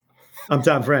I'm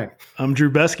Tom Frank. I'm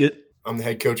Drew Beskett. I'm the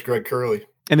head coach, Greg Curley.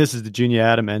 And this is the Junior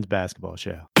Adam Men's Basketball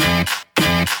Show.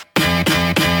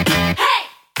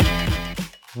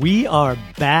 We are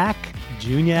back,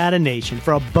 Junior Adam Nation,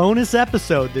 for a bonus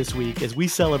episode this week as we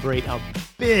celebrate a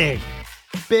big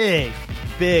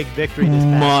victory this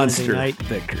past Monster night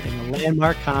victory in the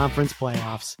Landmark Conference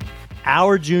playoffs.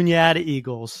 Our Junior Adam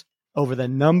Eagles over the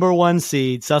number 1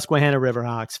 seed, Susquehanna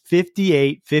Riverhawks,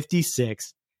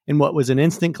 58-56 in what was an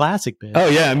instant classic bid. Oh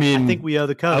yeah, I mean, I think we owe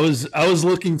the coach. I was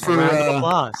looking for a round of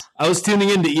applause. I was tuning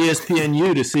into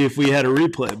ESPNU to see if we had a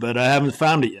replay, but I haven't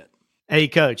found it yet. Hey,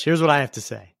 Coach, here's what I have to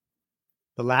say.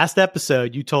 The last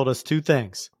episode, you told us 2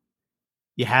 things.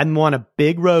 You hadn't won a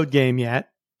big road game yet.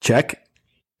 Check.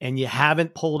 And you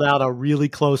haven't pulled out a really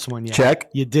close one yet.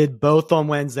 Check. You did both on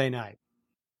Wednesday night.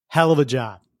 Hell of a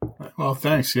job. Well,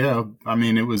 thanks. Yeah. I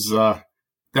mean, it was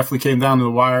definitely came down to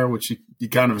the wire, which you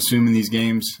kind of assume in these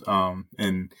games.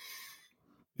 And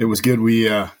it was good. We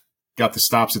got the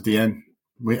stops at the end.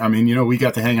 We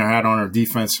got to hang our hat on our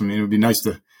defense. I mean, it would be nice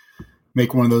to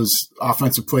make one of those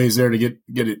offensive plays there to get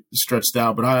it stretched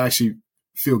out. But I actually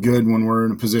feel good when we're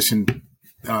in a position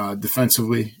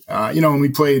defensively. And we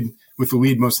played with the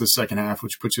lead most of the second half,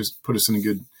 which put us in a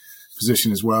good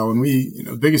position as well. And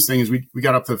the biggest thing is we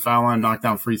got up to the foul line, knocked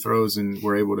down free throws, and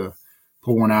were able to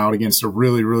pull one out against a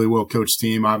really, really well-coached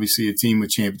team. Obviously a team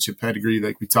with championship pedigree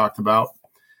like we talked about.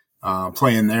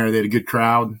 Playing there, they had a good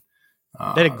crowd.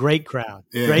 They had a great crowd.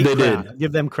 Yeah, great crowd. did.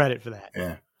 Give them credit for that.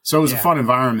 Yeah. So it was a fun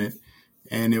environment.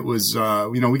 And it was,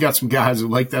 we got some guys who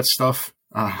like that stuff.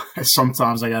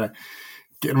 Sometimes I got to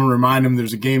get them and remind them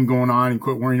there's a game going on and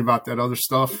quit worrying about that other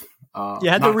stuff. You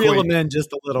had to reel them in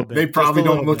just a little bit. They probably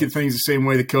don't look at things the same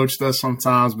way the coach does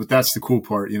sometimes, but that's the cool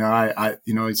part.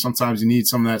 Sometimes you need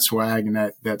some of that swag and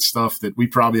that stuff that we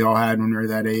probably all had when we were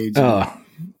that age,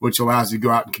 which allows you to go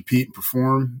out and compete and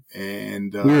perform.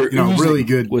 And, really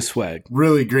good with swag,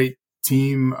 really great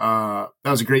team. That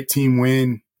was a great team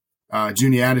win,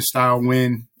 Junior Adam style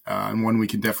win, and one we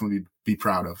can definitely be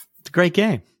proud of. It's a great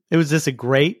game. It was just a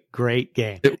great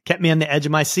game. It kept me on the edge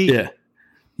of my seat. Yeah.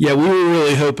 Yeah, we were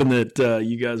really hoping that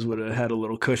you guys would have had a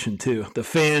little cushion too. The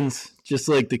fans, just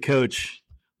like the coach,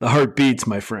 the heart beats,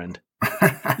 my friend.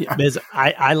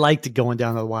 I liked going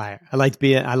down the wire. I liked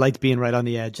being right on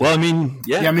the edge. Well, I mean,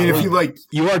 if you like,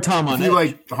 you are Tom on if you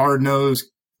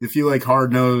like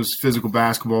hard nosed physical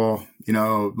basketball,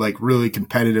 like really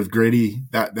competitive, gritty.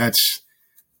 That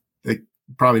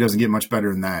probably doesn't get much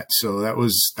better than that. So that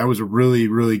was a really,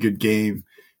 really good game.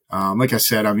 Like I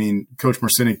said, I mean, Coach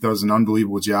Marcinick does an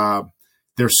unbelievable job.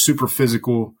 They're super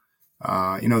physical.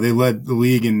 They led the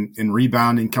league in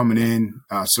rebounding coming in.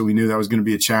 So we knew that was going to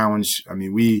be a challenge. I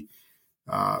mean,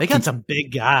 they got some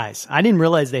big guys. I didn't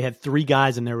realize they had 3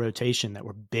 guys in their rotation that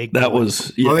were big. Well,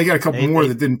 they got a couple more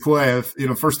that didn't play.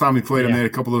 First time we played them, they had a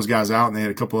couple of those guys out and they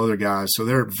had a couple other guys. So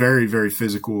they're very, very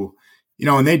physical,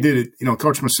 and they did it,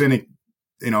 Coach Marcinick,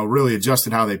 really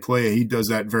adjusted how they play. He does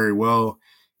that very well.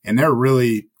 And they're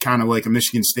really kind of like a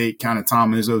Michigan State kind of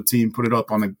Tom Izzo team, put it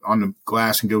up on the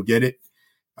glass and go get it.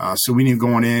 So we knew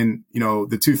going in,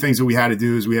 the 2 things that we had to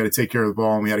do is we had to take care of the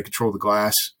ball and we had to control the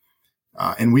glass.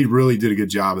 And we really did a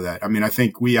good job of that. I mean, I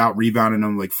think we out rebounded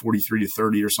them like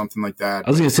 43-30 or something like that.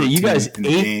 I was going to say, you guys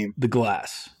ate the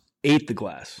glass.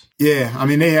 Yeah. I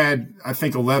mean, they had, I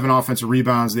think, 11 offensive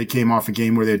rebounds. They came off a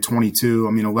game where they had 22.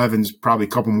 I mean, 11's probably a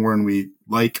couple more than we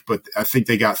like, but I think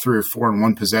they got 3 or 4 in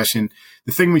one possession.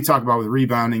 The thing we talk about with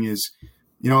rebounding is,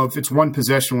 if it's one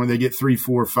possession where they get 3,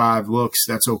 4, 5 looks,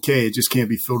 that's okay. It just can't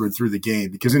be filtered through the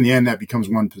game because in the end that becomes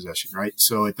one possession, right?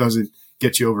 So it doesn't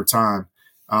get you over time.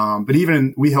 But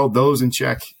even we held those in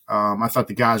check. I thought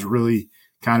the guys really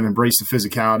kind of embraced the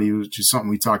physicality, which is something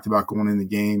we talked about going in the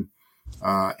game.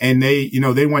 And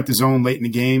they went to zone late in the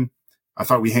game. I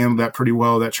thought we handled that pretty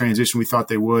well, that transition. We thought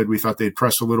they would. We thought they'd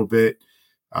press a little bit.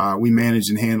 We managed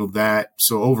and handled that.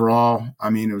 So overall, I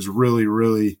mean, it was really,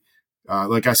 really,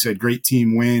 like I said, great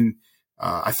team win.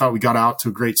 I thought we got out to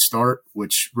a great start,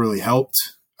 which really helped.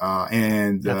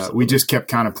 And we just kept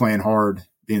kind of playing hard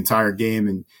the entire game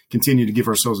and continued to give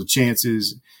ourselves the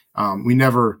chances. We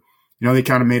never, they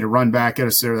kind of made a run back at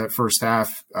us there that first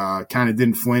half, kind of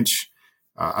didn't flinch.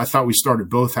 I thought we started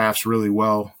both halves really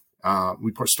well.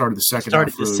 We started the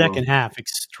second half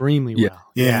extremely well.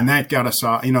 Yeah, and that got us.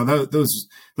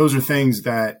 Those are things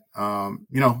that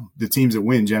the teams that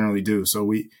win generally do. So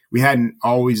we hadn't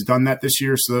always done that this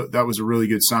year, so that was a really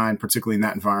good sign, particularly in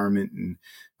that environment.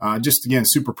 And just again,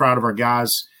 super proud of our guys.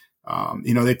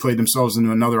 They played themselves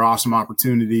into another awesome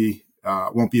opportunity.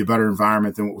 Won't be a better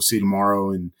environment than what we'll see tomorrow,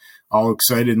 and all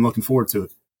excited and looking forward to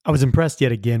it. I was impressed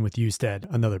yet again with Usted,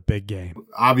 another big game.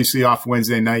 Obviously off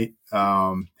Wednesday night,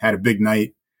 had a big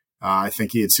night. I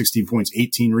think he had 16 points,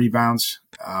 18 rebounds.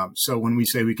 So when we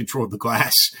say we controlled the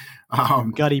glass,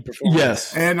 gutty performance.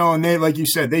 Yes. And they, like you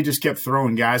said, they just kept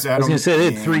throwing guys at him. I was going to say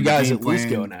they had 3 guys at least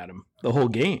going at him the whole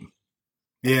game.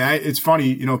 Yeah, it's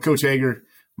funny. Coach Hager,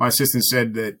 my assistant,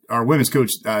 said that our women's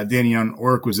coach, Danny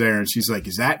Ork, was there, and she's like,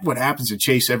 "Is that what happens to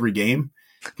Chase every game?"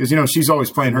 Because she's always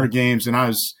playing her games, and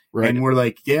and we're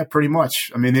like, "Yeah, pretty much."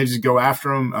 I mean, they just go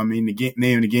after him. I mean, the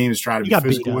name of the game is try to be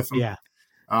physical with him. Yeah.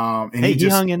 And he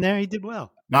hung in there. He did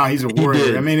well. Nah, he's a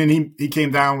warrior. I mean, and he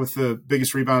came down with the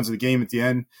biggest rebounds of the game at the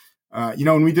end.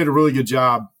 And we did a really good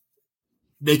job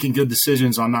making good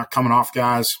decisions on not coming off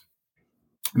guys,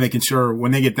 making sure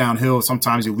when they get downhill,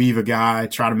 sometimes you leave a guy,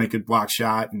 try to make a block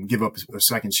shot and give up a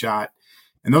second shot.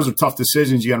 And those are tough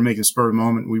decisions you got to make in the spur of the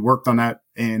moment. We worked on that,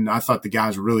 and I thought the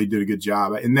guys really did a good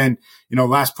job. And then,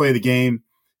 last play of the game,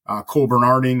 Cole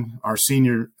Bernarding, our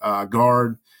senior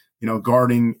guard,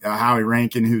 guarding Howie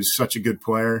Rankin, who's such a good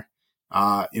player.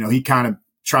 He kind of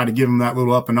tried to give him that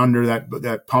little up and under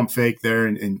that pump fake there,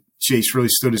 and Chase really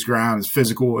stood his ground, was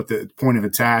physical at the point of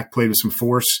attack, played with some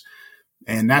force.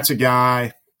 And that's a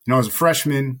guy, as a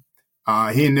freshman,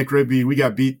 he and Nick Rigby, we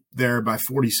got beat there by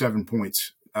 47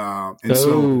 points.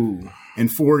 So in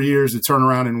 4 years to turn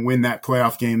around and win that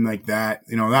playoff game like that,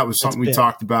 that was something we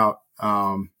talked about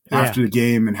after the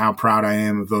game, and how proud I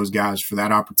am of those guys for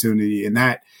that opportunity. And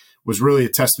that was really a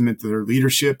testament to their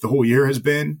leadership the whole year has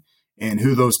been, and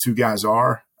who those two guys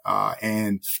are.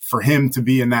 And for him to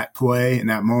be in that play, in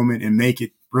that moment, and make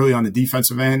it really on the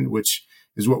defensive end, which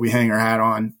is what we hang our hat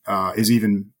on, is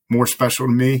even more special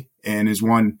to me, and is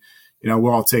one,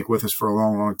 we'll all take with us for a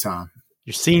long, long time.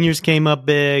 Your seniors came up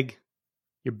big.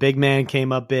 Your big man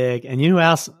came up big. And you know who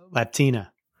else?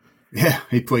 Latina. Yeah,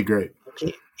 he played great.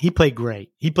 He played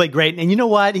great. And you know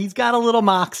what? He's got a little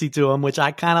moxie to him, which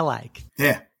I kind of like.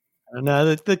 Yeah. I don't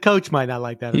know. The coach might not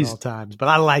like that at all times, but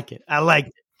I like it.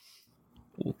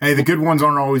 Hey, the good ones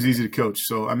aren't always easy to coach.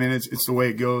 So, I mean, it's the way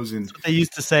it goes. And that's what they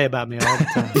used to say about me all the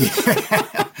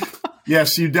time.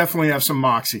 Yes, you definitely have some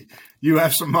moxie. You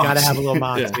have some moxie. Got to have a little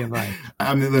moxie in life.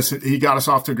 I mean, listen, he got us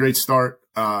off to a great start.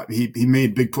 He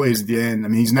made big plays at the end. I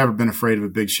mean, he's never been afraid of a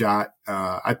big shot.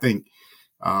 I think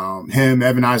him,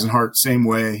 Evan Eisenhart, same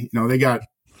way. They got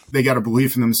a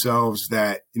belief in themselves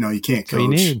that you can't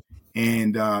coach.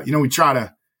 And we try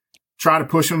to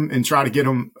push them and try to get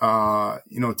them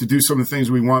to do some of the things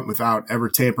we want without ever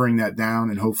tampering that down.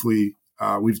 And hopefully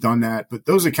we've done that. But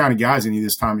those are the kind of guys you need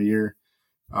this time of year.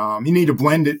 You need to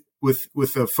blend it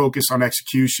with a focus on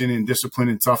execution and discipline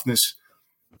and toughness.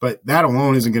 But that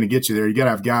alone isn't going to get you there. You got to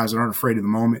have guys that aren't afraid of the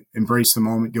moment, embrace the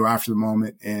moment, go after the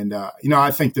moment. And,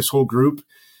 I think this whole group,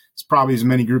 it's probably as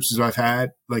many groups as I've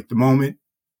had. Like, the moment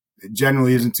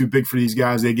generally isn't too big for these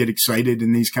guys. They get excited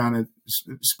in these kind of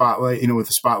spotlight, with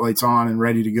the spotlights on and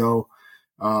ready to go.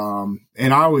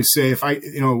 And I always say, if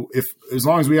as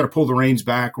long as we got to pull the reins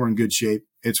back, we're in good shape.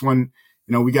 It's when,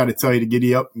 we got to tell you to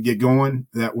giddy up and get going,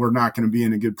 that we're not going to be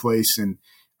in a good place. And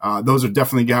those are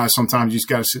definitely guys. Sometimes you just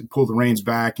got to pull the reins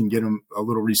back and get them a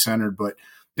little recentered. But,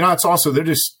 it's also,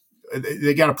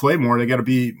 they got to play more. They got to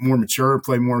be more mature,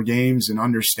 play more games, and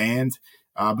understand.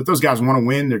 But those guys want to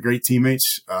win. They're great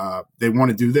teammates. They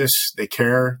want to do this. They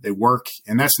care. They work.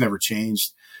 And that's never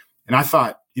changed. And I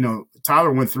thought,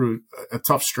 Tyler went through a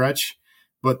tough stretch,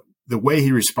 but the way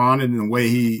he responded and the way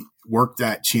he worked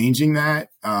at changing that,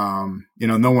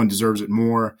 no one deserves it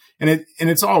more. And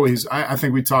it's always, I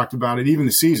think we talked about it, even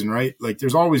the season, right? Like,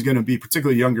 there's always going to be,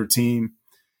 particularly a younger team,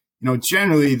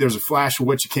 generally there's a flash of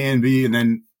what you can be, and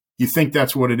then you think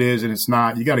that's what it is, and it's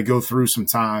not. You got to go through some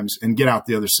times and get out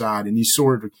the other side, and you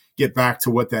sort of get back to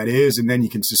what that is, and then you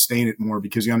can sustain it more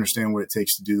because you understand what it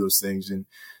takes to do those things. And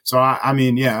so,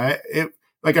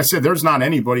 like I said, there's not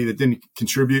anybody that didn't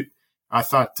contribute. I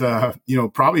thought,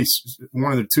 probably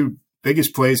one of the two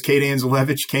biggest plays, Kate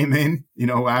Anzelevich came in,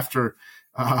 after,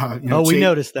 we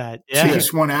noticed that. Yeah.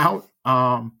 Chase went out,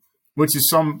 which is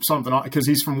something, because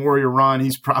he's from Warrior Run.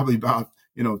 He's probably about,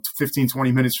 15,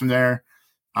 20 minutes from there.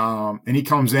 And he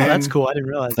comes in. Oh, that's cool. I didn't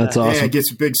realize that's that. Awesome. Yeah,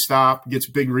 gets a big stop, gets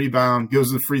a big rebound,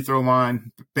 goes to the free throw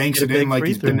line, banks it in like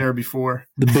he's been there before.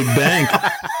 The big bank.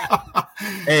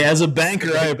 Hey, as a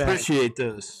banker, I appreciate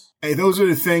those. Hey, those are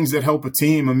the things that help a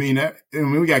team. I mean,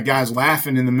 we got guys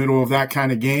laughing in the middle of that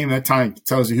kind of game. That time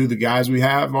tells you who the guys we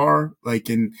have are, like,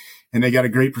 and they got a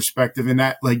great perspective in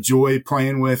that, like, joy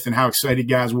playing with and how excited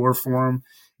guys were for him.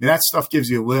 I mean, that stuff gives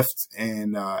you a lift.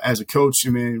 And as a coach,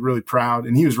 really proud.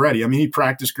 And he was ready. I mean, he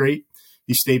practiced great.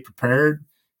 He stayed prepared.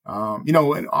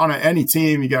 On any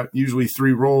team, you got usually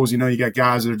 3 roles. You got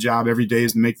guys that their job every day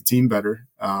is to make the team better.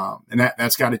 And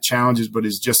that's got its challenges, but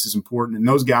is just as important. And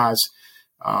those guys,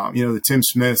 the Tim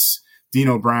Smiths,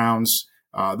 Dino Browns,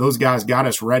 those guys got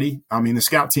us ready. I mean, the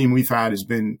scout team we've had has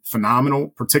been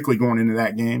phenomenal, particularly going into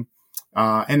that game.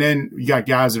 And then you got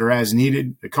guys that are as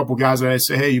needed. A couple guys that I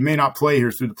say, hey, you may not play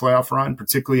here through the playoff run,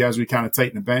 particularly as we kind of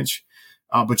tighten the bench,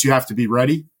 but you have to be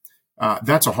ready.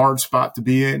 That's a hard spot to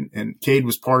be in. And Cade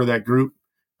was part of that group.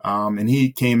 And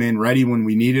he came in ready when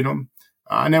we needed him.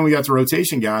 And then we got the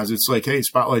rotation guys. It's like, hey,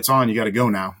 spotlight's on. You got to go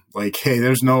now. Like, hey,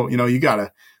 there's no, you got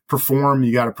to perform.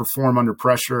 You got to perform under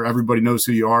pressure. Everybody knows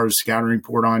who you are. There's a scouting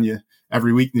report on you.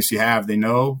 Every weakness you have, they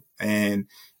know. And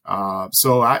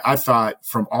so I thought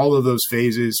from all of those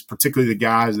phases, particularly the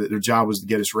guys that their job was to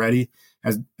get us ready,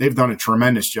 as they've done a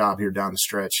tremendous job here down the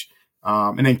stretch.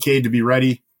 And then Cade to be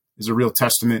ready is a real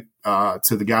testament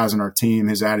to the guys on our team,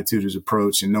 his attitude, his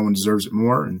approach, and no one deserves it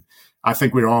more. And I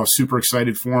think we were all super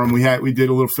excited for him. We did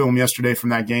a little film yesterday from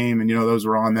that game, and those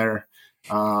were on there.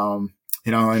 And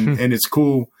it's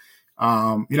cool.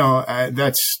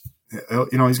 That's he's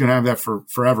going to have that for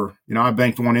forever. I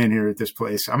banked one in here at this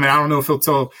place. I mean, I don't know if he'll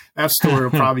tell that story.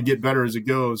 Will probably get better as it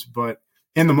goes, but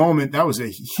in the moment, that was a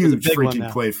huge freaking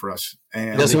play for us.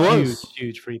 And yes, it was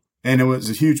huge freak. And it was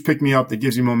a huge pick me up that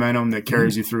gives you momentum, that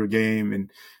carries you through a game, and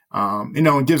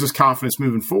and gives us confidence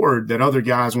moving forward that other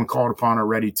guys, when called upon, are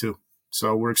ready too.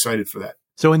 So we're excited for that.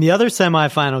 So in the other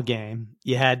semifinal game,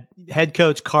 you had head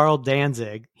coach Carl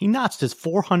Danzig. He notched his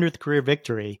 400th career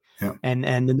victory, and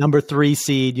the number 3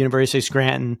 seed University of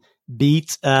Scranton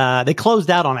beat. They closed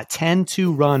out on a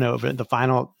 10-2 run over the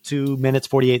final 2 minutes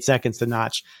 48 seconds to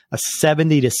notch a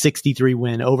 70-63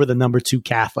 win over the number 2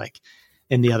 Catholic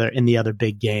in the other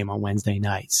big game on Wednesday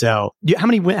night. So how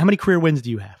many career wins do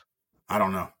you have? I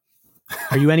don't know.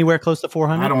 Are you anywhere close to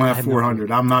 400? I don't have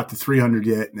 400. I'm not to 300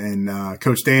 yet. And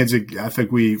Coach Danzig, I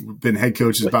think we've been head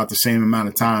coaches about the same amount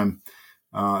of time.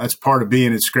 That's part of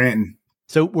being at Scranton.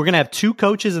 So we're going to have 2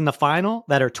 coaches in the final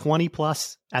that are 20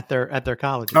 plus at their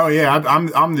colleges. Oh yeah.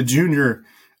 I'm the junior,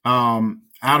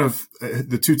 out of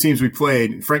the 2 teams we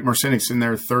played. Frank Marcinic's in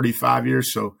there 35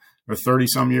 years. Or 30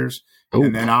 some years. Ooh.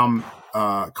 And then I'm,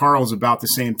 Carl's about the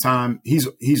same time.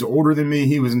 He's older than me.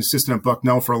 He was an assistant at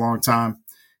Bucknell for a long time.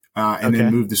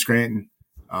 Then moved to Scranton.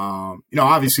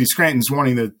 Obviously Scranton's one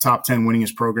of the top 10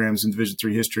 winningest programs in Division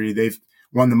III history. They've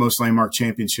won the most landmark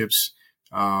championships.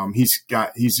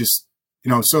 He's just,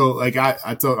 so like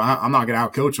I thought I'm not going to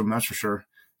outcoach him. That's for sure.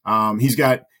 He's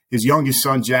got his youngest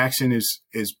son, Jackson,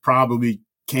 is probably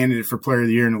candidate for player of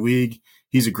the year in the league.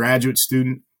 He's a graduate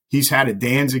student. He's had a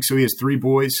Danzig, so he has 3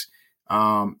 boys.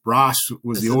 Ross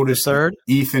was the oldest, third.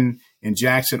 Ethan and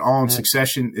Jackson, all in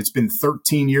succession. It's been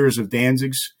 13 years of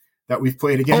Danzigs that we've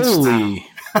played against. Holy.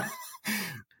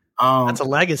 That's a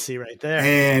legacy right there.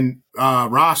 And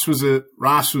Ross was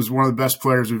one of the best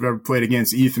players we've ever played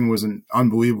against. Ethan was an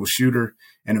unbelievable shooter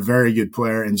and a very good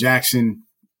player. And Jackson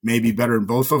may be better than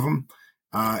both of them.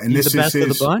 And he's this the best is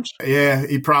of the bunch? Yeah,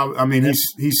 he probably – I mean,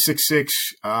 he's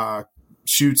 6'6",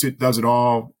 shoots it, does it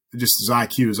all. Just his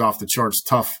IQ is off the charts.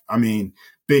 Tough. I mean,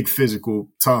 big physical,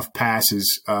 tough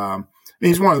passes.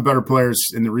 He's one of the better players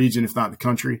in the region, if not the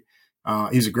country.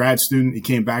 He's a grad student. He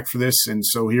came back for this, and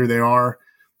so here they are.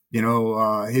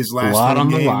 His last home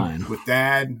game with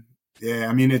Dad. Yeah,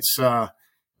 I mean it's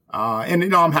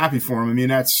and I'm happy for him. I mean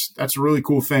that's a really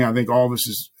cool thing. I think all of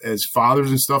us as fathers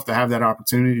and stuff to have that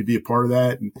opportunity to be a part of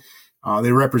that, and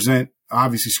they represent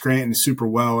obviously Scranton super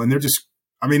well, and they're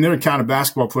the kind of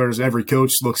basketball players every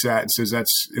coach looks at and says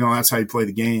that's how you play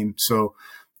the game. So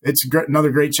it's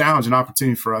another great challenge and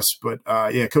opportunity for us. But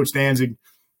Coach Danzig,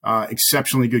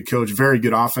 exceptionally good coach, very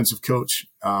good offensive coach.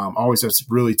 Always has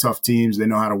really tough teams. They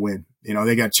know how to win.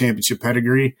 They got championship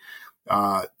pedgree.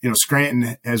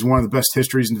 Scranton has one of the best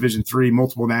histories in Division III,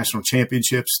 multiple national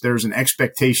championships. There's an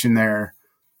expectation there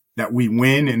that we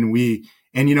win, and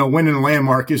winning a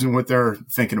landmark isn't what they're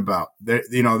thinking about. Their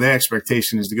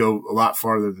expectation is to go a lot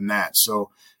farther than that. So,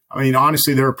 I mean,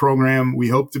 honestly, they're a program we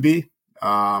hope to be,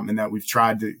 and that we've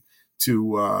tried to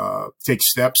take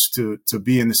steps to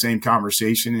be in the same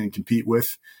conversation and compete with,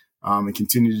 and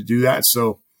continue to do that.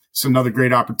 So it's another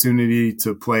great opportunity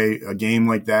to play a game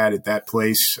like that at that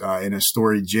place, in a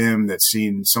storied gym that's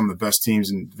seen some of the best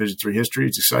teams in Division III history.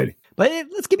 It's exciting. But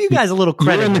let's give you guys a little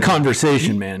credit. You're in the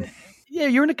conversation, man. Yeah,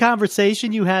 you're in a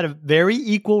conversation. You had a very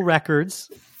equal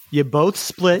records. You both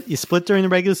split. You split during the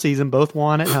regular season. Both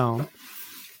won at home.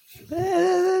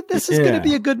 This is going to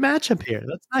be a good matchup here.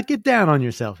 Let's not get down on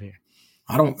yourself here.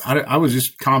 I was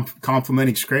just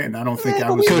complimenting Scranton. I don't think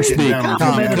I was Coach speak. down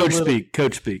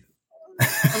Coach speak.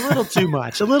 A little too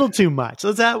much. A little too much.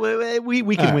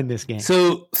 We can win this game.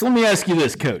 So let me ask you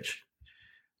this, Coach.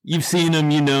 You've seen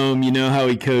him, you know him, you know how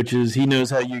he coaches. He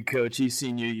knows how you coach. He's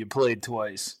seen you. You played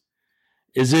twice.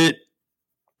 Is it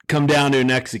come down to an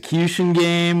execution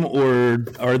game, or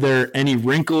are there any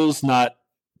wrinkles? Not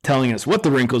telling us what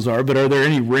the wrinkles are, but are there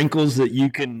any wrinkles that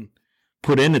you can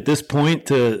put in at this point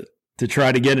to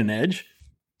try to get an edge?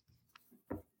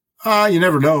 You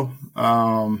never know.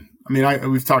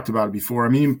 We've talked about it before. I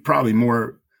mean, probably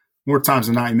more times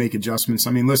than not, you make adjustments.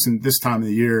 I mean, listen, this time of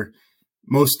the year,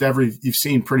 you've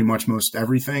seen pretty much most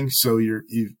everything. So you're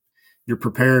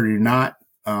prepared or you're not.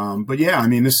 But yeah, I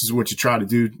mean, this is what you try to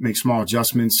do, make small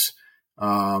adjustments,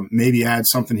 maybe add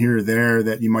something here or there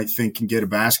that you might think can get a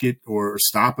basket or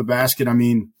stop a basket. I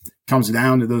mean, it comes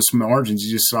down to those margins.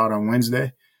 You just saw it on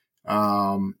Wednesday.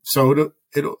 So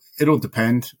it'll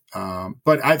depend.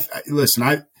 But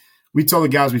we tell the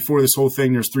guys before this whole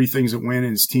thing, there's 3 things that win,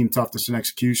 and it's team toughness and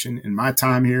execution. In my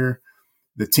time here,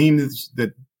 the team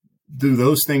that do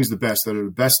those things the best, that are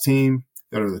the best team,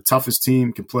 that are the toughest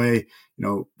team, can play,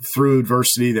 through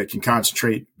adversity, that can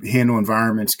concentrate, handle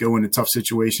environments, go into tough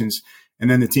situations. And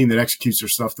then the team that executes their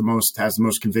stuff the most, has the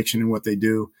most conviction in what they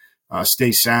do,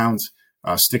 stays sound,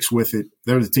 sticks with it.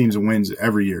 They're the teams that wins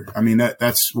every year. I mean,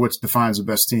 that's what defines the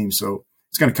best team. So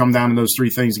it's going to come down to those 3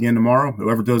 things again tomorrow.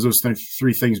 Whoever does those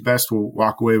 3 things best will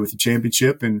walk away with the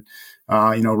championship and,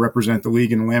 represent the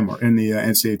league in the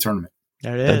NCAA tournament.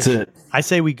 There it is. That's it. I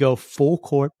say we go full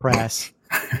court press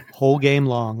whole game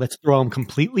long. Let's throw them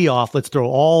completely off. Let's throw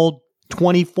all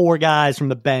 24 guys from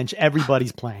the bench.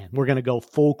 Everybody's playing. We're going to go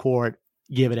full court,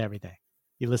 give it everything.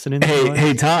 You listening?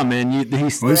 Hey, Tom, man, he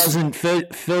still hasn't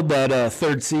filled that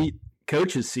third seat,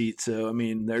 coach's seat. So, I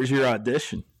mean, there's your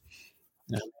audition.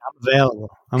 I'm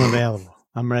available.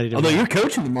 I'm ready to. Although you're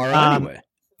coaching tomorrow anyway.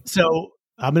 So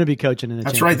I'm going to be coaching in the.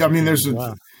 That's right. I mean, there's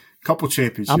a couple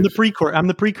championships. I'm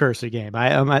the precursor game.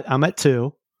 I'm at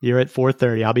 2. You're at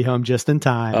 4:30. I'll be home just in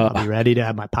time. I'll be ready to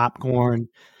have my popcorn,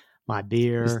 my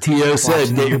beer. As T.O.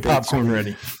 said, get your popcorn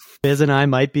ready. Biz and I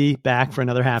might be back for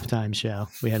another halftime show.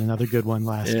 We had another good one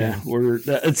last game.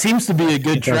 It seems to be a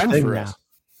good trend for us.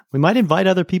 We might invite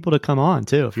other people to come on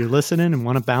too. If you're listening and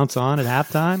want to bounce on at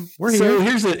halftime, we're here. So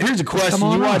here's a question.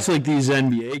 You watch like these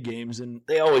NBA games, and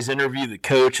they always interview the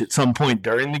coach at some point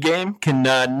during the game. Can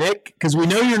Nick? Because we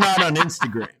know you're not on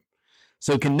Instagram.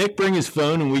 So can Nick bring his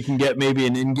phone and we can get maybe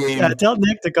an in-game? Yeah, tell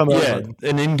Nick to come over.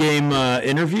 An in-game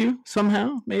interview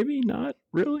somehow. Maybe not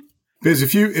really. Biz,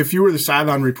 if you were the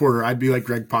sideline reporter, I'd be like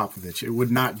Greg Popovich. It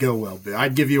would not go well.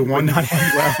 I'd give you one.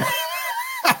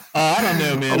 I don't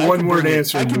know, man. A one-word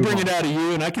answer. I can bring it out of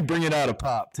you, and I can bring it out of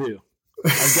Pop too.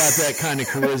 I've got that kind of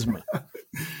charisma.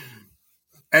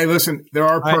 Hey, listen, there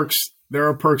are perks. There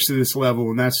are perks to this level,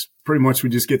 and that's pretty much we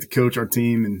just get to coach our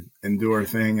team and do our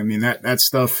thing. I mean, that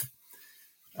stuff,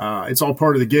 it's all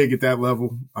part of the gig at that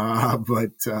level.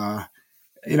 But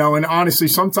and honestly,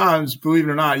 sometimes, believe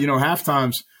it or not,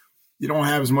 halftimes, you don't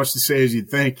have as much to say as you'd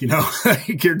think,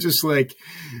 you're just like,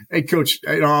 hey coach,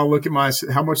 I'll look at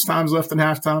how much time's left in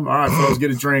halftime. All right, fellas, get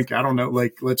a drink. I don't know.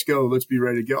 Like, let's go. Let's be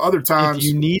ready to go. Other times. If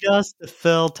you need us to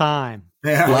fill time,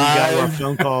 we got our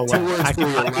phone call. I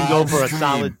can go for a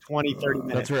solid 20, 30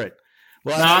 minutes. That's right.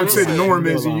 Well, I would say the norm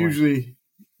is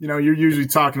you're usually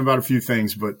talking about a few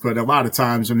things, but a lot of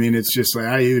times, I mean, it's just like,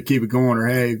 I either keep it going or,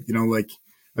 hey,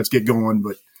 let's get going.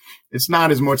 But it's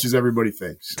not as much as everybody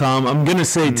thinks. Tom, I'm going to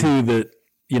say, too, that,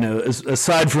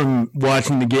 aside from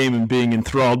watching the game and being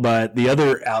enthralled by it, the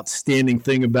other outstanding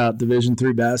thing about Division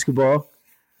III basketball,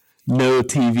 no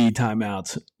TV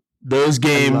timeouts. Those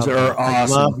games are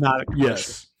awesome.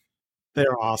 Yes.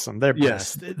 They're awesome. They're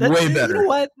best. Way better. You know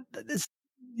what?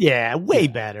 Way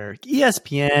better.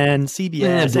 ESPN,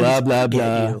 CBS. Blah, blah,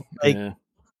 blah.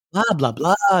 Blah, blah,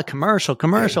 blah, commercial,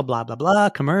 blah, blah, blah,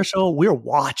 commercial. We're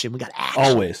watching. We got action.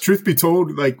 Always. Truth be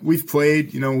told, we've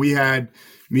played, we had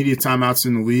media timeouts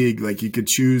in the league. Like, you could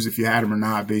choose if you had them or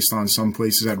not based on some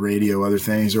places had radio, other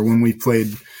things, or when we played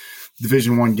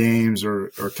Division I games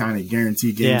or kind of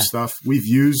guaranteed game stuff. We've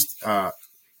used the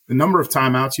number of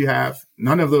timeouts you have.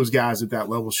 None of those guys at that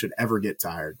level should ever get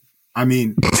tired. I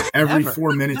mean, every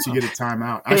 4 minutes you get a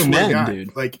timeout. I swear to God,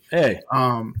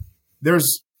 dude.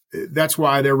 That's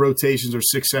why their rotations are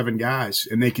 6-7 guys,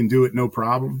 and they can do it no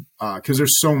problem because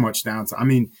there's so much downtime. I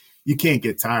mean, you can't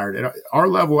get tired. At our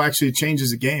level actually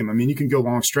changes the game. I mean, you can go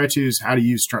long stretches, how to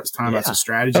use timeouts as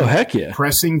strategy. Oh, heck yeah.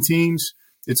 Pressing teams,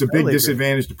 it's a big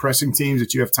disadvantage to pressing teams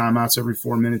that you have timeouts every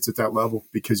 4 minutes at that level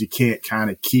because you can't kind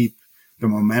of keep the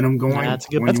momentum going. Yeah, that's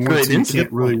good. You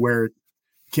can't really wear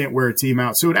a team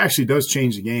out. So it actually does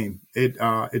change the game.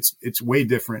 It's way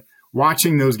different.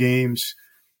 Watching those games,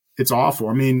 it's awful.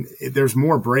 I mean, there's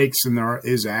more breaks than there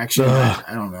is action.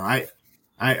 I don't know.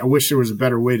 I wish there was a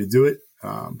better way to do it.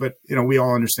 But we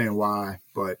all understand why,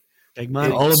 but big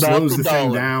money. It slows the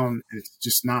thing down. It's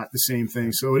just not the same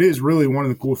thing. So it is really one of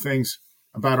the cool things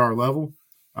about our level.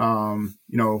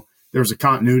 There's a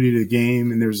continuity to the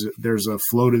game, and there's a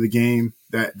flow to the game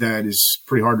that is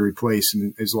pretty hard to replace,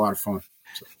 and is a lot of fun.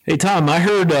 So. Hey, Tom, I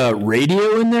heard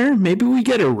radio in there. Maybe we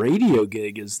get a radio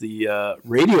gig as the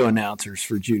radio announcers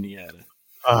for Juniata.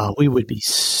 Oh, we would be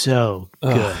so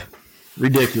good.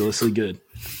 Ridiculously good.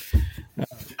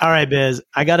 All right, Biz,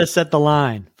 I got to set the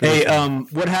line. Hey,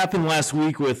 what happened last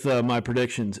week with my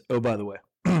predictions? Oh, by the way.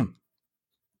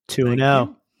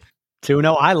 2-0.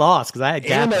 2-0. I lost because I had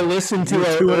And I listened to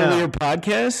our earlier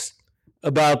podcast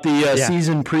about the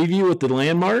season preview with the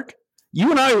Landmark. You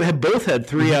and I have both had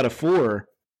 3 out of 4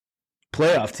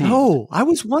 playoff teams. Oh, I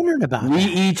was wondering about that. We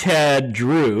each had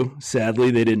Drew.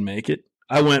 Sadly, they didn't make it.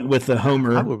 I went with the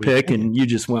Homer pick, and you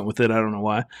just went with it. I don't know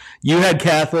why. You had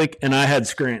Catholic, and I had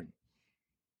Scranton.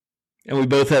 And we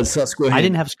both had Susquehanna. I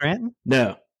didn't have Scranton?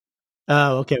 No.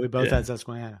 Oh, okay. We both had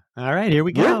Susquehanna. All right, here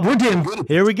we go. We're damn good.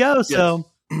 Here we go. Yes. So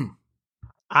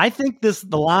I think this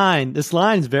line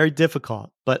is very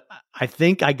difficult, but I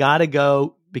think I got to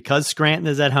go because Scranton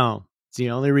is at home. It's the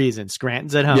only reason.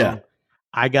 Scranton's at home. Yeah.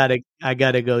 I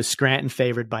gotta go Scranton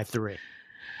favored by 3.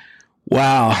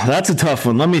 Wow, that's a tough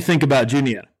one. Let me think about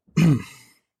Juniata.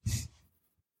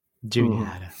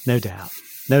 Juniata, no doubt.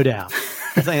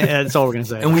 That's all we're gonna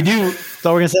say. And we do. That's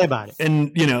all we're gonna say about it.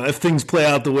 And if things play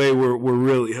out the way we're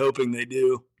really hoping they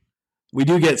do, we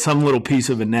do get some little piece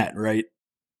of a net, right?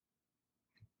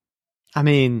 I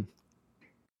mean,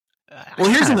 well,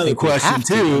 here's another question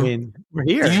too. I mean, we're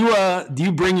here. Do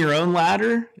you bring your own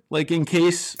ladder, like in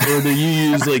case, or do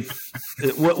you use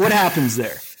what happens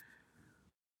there?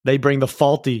 They bring the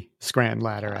faulty Scranton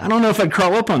ladder out. I don't know if I'd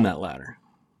crawl up on that ladder.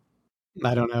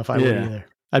 I don't know if I would either.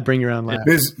 I'd bring your own ladder.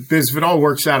 Biz, if it all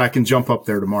works out, I can jump up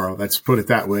there tomorrow. Let's put it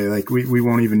that way. Like we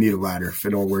won't even need a ladder if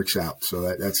it all works out.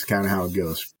 So that's kind of how it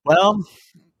goes. Well,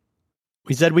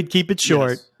 we said we'd keep it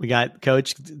short. Yes. We got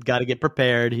Coach got to get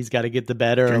prepared. He's got to get to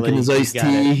bed early. Drinking his iced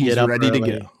tea. He's ready to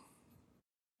go.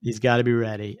 He's got to be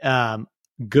ready.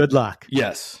 Good luck.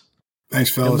 Yes.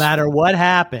 Thanks, fellas. No matter what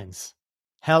happens,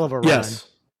 hell of a run. Yes.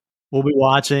 We'll be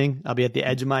watching. I'll be at the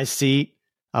edge of my seat.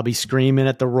 I'll be screaming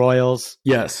at the Royals.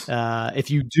 Yes. If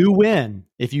you do win,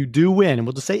 and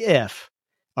we'll just say if,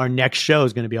 our next show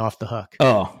is going to be Off the Hook.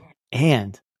 Oh.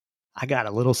 And I got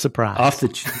a little surprise.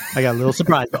 I got a little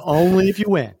surprise, but only if you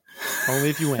win. Only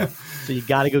if you win. So you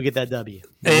got to go get that W.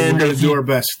 And we're going to do our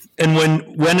best. And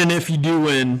when and if you do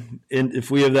win, and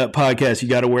if we have that podcast, you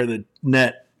got to wear the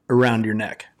net around your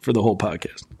neck for the whole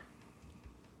podcast.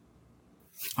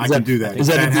 I can do that. Is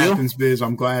that a deal? Happens, Biz,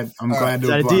 I'm glad to oblige. Is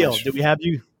that a deal? Do we have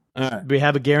you? Do we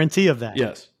have a guarantee of that?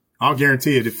 Yes. I'll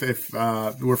guarantee it if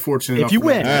we're fortunate enough. If you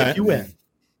win. If you win.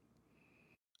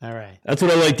 All right. That's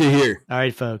what I like to hear. All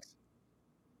right, folks.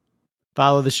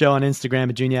 Follow the show on Instagram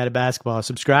at Juniata Basketball.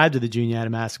 Subscribe to the Juniata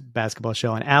Basketball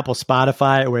Show on Apple,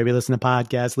 Spotify, or wherever you listen to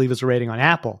podcasts. Leave us a rating on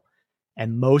Apple.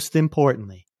 And most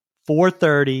importantly,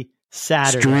 4:30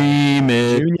 Saturday. Stream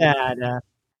it. Juniata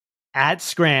at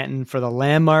Scranton for the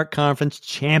Landmark Conference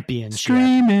Championship.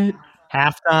 Stream it.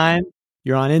 Halftime,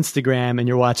 you're on Instagram and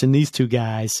you're watching these two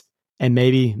guys and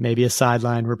maybe a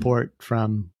sideline report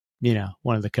from,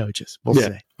 one of the coaches. We'll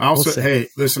see. Hey,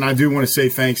 listen, I do want to say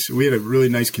thanks. We had a really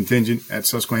nice contingent at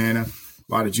Susquehanna.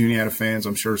 A lot of Juniata fans.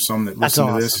 I'm sure some that listen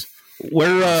to this.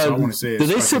 Where I want to say do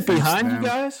they sit behind you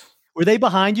guys? Were they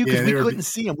behind you? Because we couldn't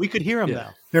see them. We could hear them, though.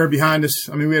 They were behind us.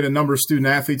 I mean, we had a number of student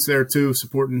athletes there, too,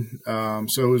 supporting.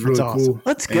 So it was really cool.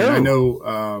 Let's go. And I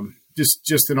know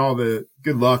just in all the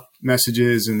good luck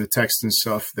messages and the texts and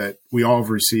stuff that we all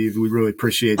have received, we really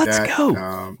appreciate that. Let's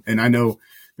go. And I know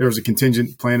there was a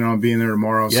contingent planning on being there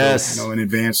tomorrow. Yes. So, in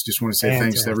advance, just want to say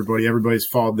thanks to everybody. Everybody's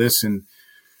followed this and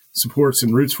supports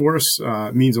and roots for us.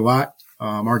 It means a lot.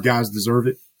 Our guys deserve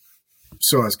it.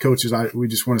 So as coaches, we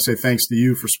just want to say thanks to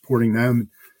you for supporting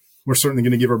them. We're certainly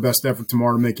going to give our best effort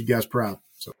tomorrow to make you guys proud.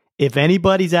 So, if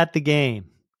anybody's at the game,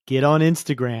 get on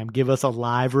Instagram, give us a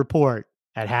live report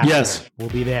at halftime. Yes. We'll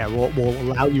be there. We'll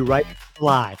allow you right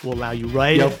live. We'll allow you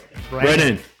right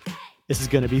in. This is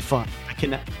going to be fun. I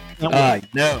cannot wait.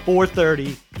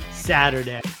 4:30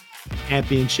 Saturday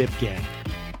championship game.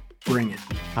 Bring it.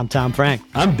 I'm Tom Frank.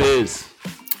 I'm Biz.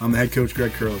 I'm the head coach,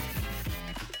 Greg Curley.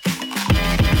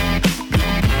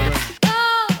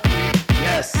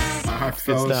 Yes. All right,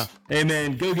 fellas. Good stuff. Hey,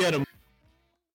 man, go get them.